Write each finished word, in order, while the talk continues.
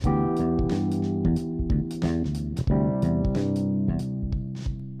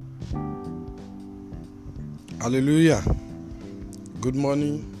Hallelujah. Good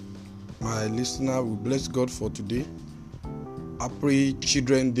morning, my listener. We bless God for today. Happy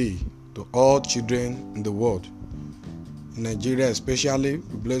Children's Day to all children in the world. In Nigeria especially,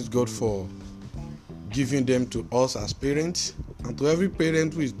 we bless God for giving them to us as parents, and to every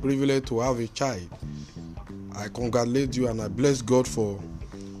parent who is privileged to have a child. I congratulate you and I bless God for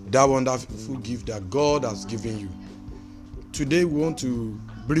that wonderful gift that God has given you. Today we want to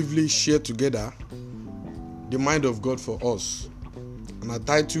briefly share together the mind of God for us. And I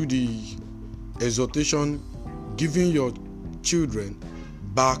title the exhortation, Giving Your Children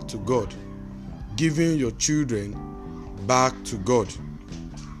Back to God. Giving your children back to God.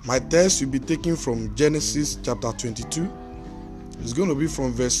 My text will be taken from Genesis chapter 22. It's going to be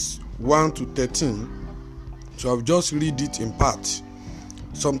from verse 1 to 13. So I'll just read it in part.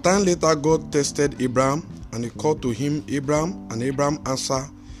 Sometime later, God tested Abraham, and he called to him, Abraham, and Abraham answered,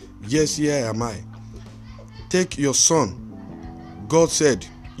 Yes, here am I. Take your son, God said,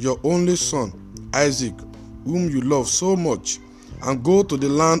 your only son, Isaac, whom you love so much, and go to the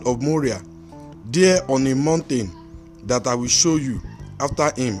land of Moriah, there on a mountain that I will show you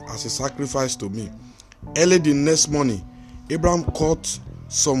after him as a sacrifice to me. Early the next morning, Abraham cut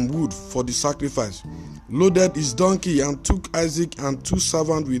some wood for the sacrifice, loaded his donkey, and took Isaac and 2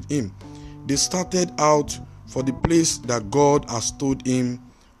 servants with him. They started out for the place that God has told him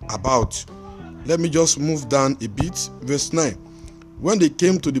about. Let me just move down a bit. Verse 9. When they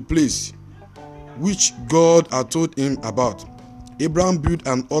came to the place which God had told him about, Abraham built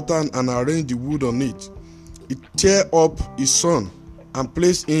an altar and arranged the wood on it. He tore up his son and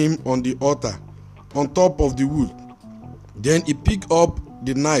placed him on the altar, on top of the wood. Then he picked up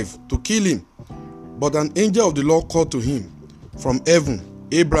the knife to kill him. But an angel of the Lord called to him from heaven,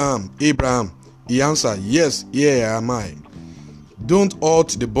 Abraham, Abraham. He answered, Yes, here am I. Don't hurt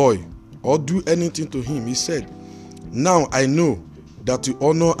the boy or do anything to him. He said, Now I know that you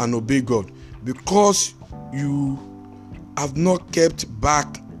honor and obey God, because you have not kept back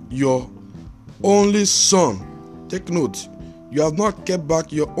your only son. Take note, you have not kept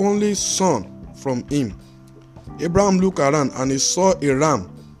back your only son from him. Abraham looked around and he saw a ram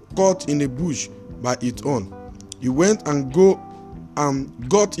caught in a bush by its own. He went and got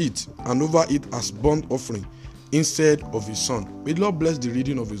it and offered it as burnt offering instead of his son. May the Lord bless the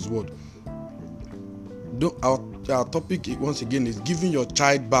reading of his word. Our topic once again is giving your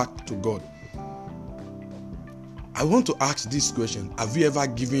child back to God. I want to ask this question: have you ever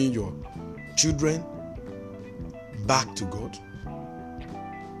given your children back to God?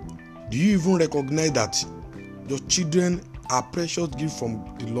 Do you even recognize that your children are precious gifts from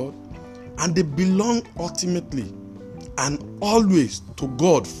the Lord, and they belong ultimately and always to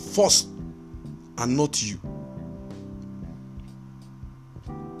God first and not you?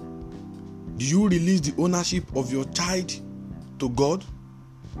 Do you release the ownership of your child to God?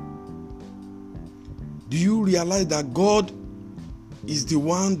 Do you realize that God is the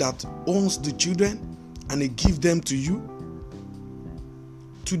one that owns the children and He gives them to you?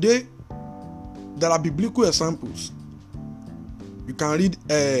 Today, there are biblical examples. You can read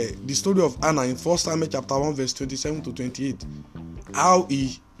the story of Hannah in 1 Samuel chapter 1 verse 27 to 28. How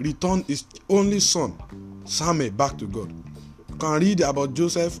he returned his only son, Samuel, back to God. You can read about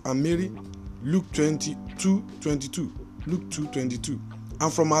Joseph and Mary, Luke 22:22. Luke 2:22.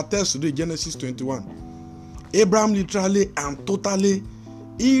 And from our text today, Genesis 21. Abraham literally and totally,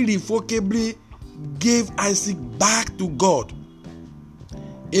 irrevocably gave Isaac back to God.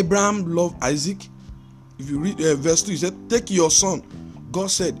 Abraham loved Isaac. If you read verse 2, he said, Take your son,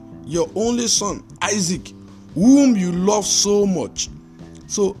 God said, your only son, Isaac, whom you love so much.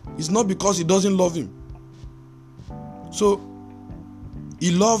 So it's not because he doesn't love him. So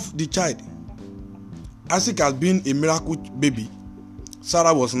he loved the child. Isaac has been a miracle baby.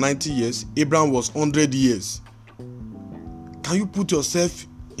 Sarah was 90 years. Abraham was 100 years. Can you put yourself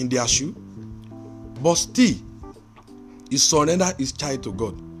in their shoe? But still, he surrendered his child to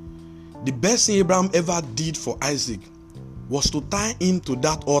God. The best thing Abraham ever did for Isaac was to tie him to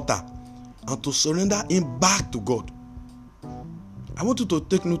that altar and to surrender him back to God. I want you to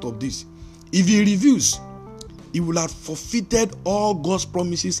take note of this. If he refuses, he will have forfeited all God's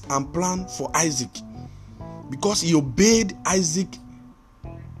promises and plan for Isaac. Because he obeyed Isaac,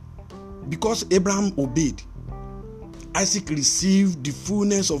 because Abraham obeyed, Isaac received the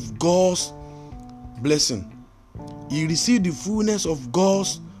fullness of God's blessing. He received the fullness of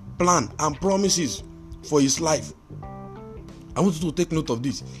God's plan and promises for his life. I want you to take note of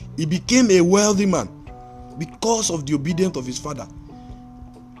this. He became a wealthy man because of the obedience of his father.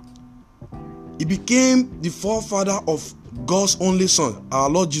 He became the forefather of God's only son, our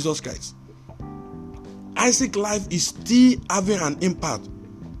Lord Jesus Christ. Isaac's life is still having an impact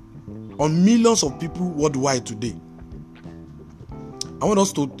on millions of people worldwide today. I want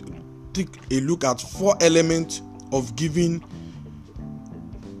us to take a look at 4 elements of giving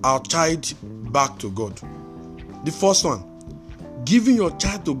our child back to God. The first one, giving your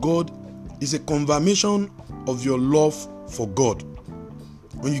child to God is a confirmation of your love for God.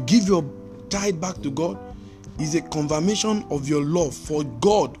 When you give your child back to God, is a confirmation of your love for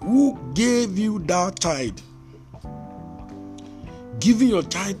God who gave you that child. Giving your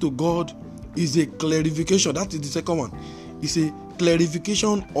child to God is a clarification. That is the second one. It's a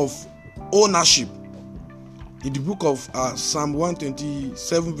clarification of ownership. In the book of Psalm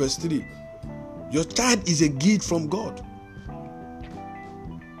 127 verse 3, your child is a gift from God.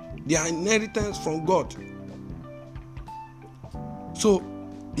 They are inheritance from God. So,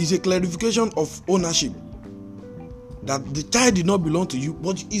 it's a clarification of ownership. That the child did not belong to you,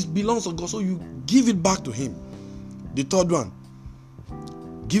 but it belongs to God, so you give it back to Him. The third one,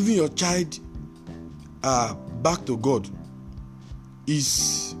 giving your child back to God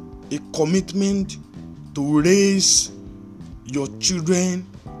is a commitment to raise your children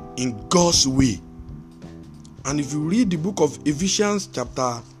in God's way. And if you read the book of Ephesians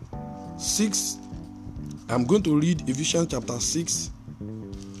chapter 6, I'm going to read Ephesians chapter 6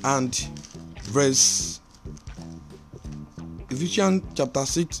 and Ephesians chapter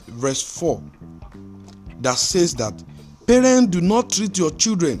 6 verse 4, that says that parents, do not treat your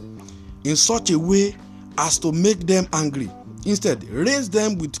children in such a way as to make them angry. Instead, raise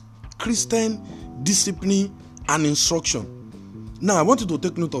them with Christian discipline and instruction. Now, I want you to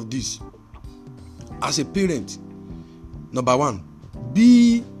take note of this. As a parent, number 1,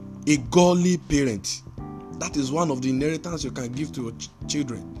 be a godly parent. That is one of the inheritance you can give to your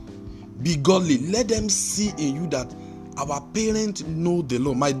children. Be godly. Let them see in you that our parents know the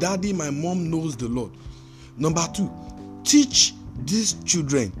Lord. My daddy, my mom knows the Lord. Number 2, teach these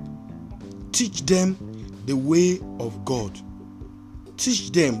children. Teach them the way of God.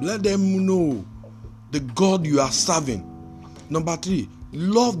 Teach them. Let them know the God you are serving. Number 3,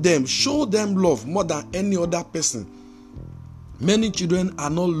 love them. Show them love more than any other person. Many children are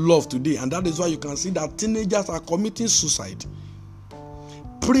not loved today, and that is why you can see that teenagers are committing suicide.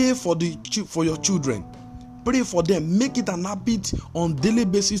 Pray for your children. Pray for them. Make it an habit on daily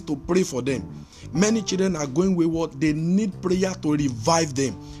basis to pray for them. Many children are going wayward. They need prayer to revive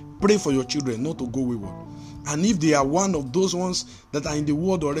them. Pray for your children not to go wayward. And if they are one of those ones that are in the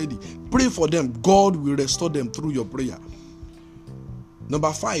world already, pray for them. God will restore them through your prayer.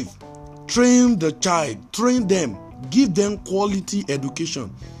 Number 5, train the child. Train them. Give them quality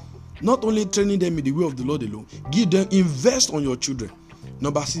education. Not only training them in the way of the Lord alone, invest on your children.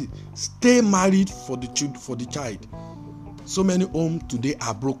 Number 6, stay married for the child. So many homes today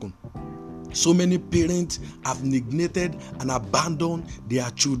are broken. So many parents have neglected and abandoned their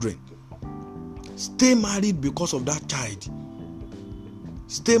children. Stay married because of that child.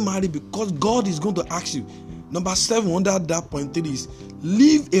 Stay married because God is going to ask you. Number 7, under that point 3 is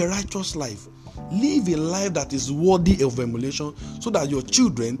live a righteous life. Live a life that is worthy of emulation, so that your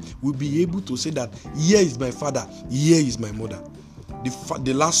children will be able to say that, here is my father, here is my mother.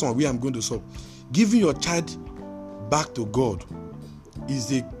 The last one where I'm going to stop. Giving your child back to God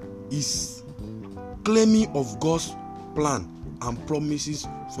is claiming of God's plan and promises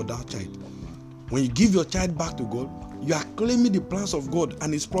for that child. When you give your child back to God, you are claiming the plans of God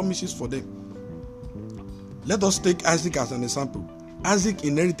and His promises for them. Let us take Isaac as an example. Isaac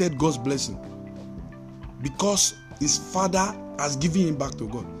inherited God's blessing because his father has given him back to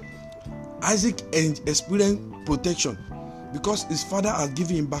God. Isaac experienced protection because his father has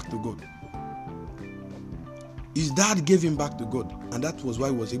given him back to God. His dad gave him back to God, and that was why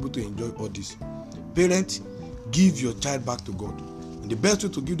he was able to enjoy all this. Parents, give your child back to God. And the best way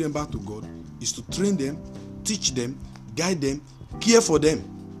to give them back to God is to train them, teach them, guide them, care for them.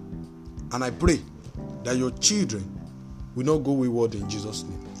 And I pray that your children will not go wayward in Jesus'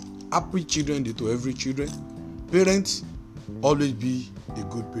 name. Happy Children Day to every children. Parents, always be a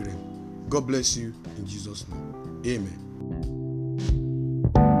good parent. God bless you in Jesus' name. Amen.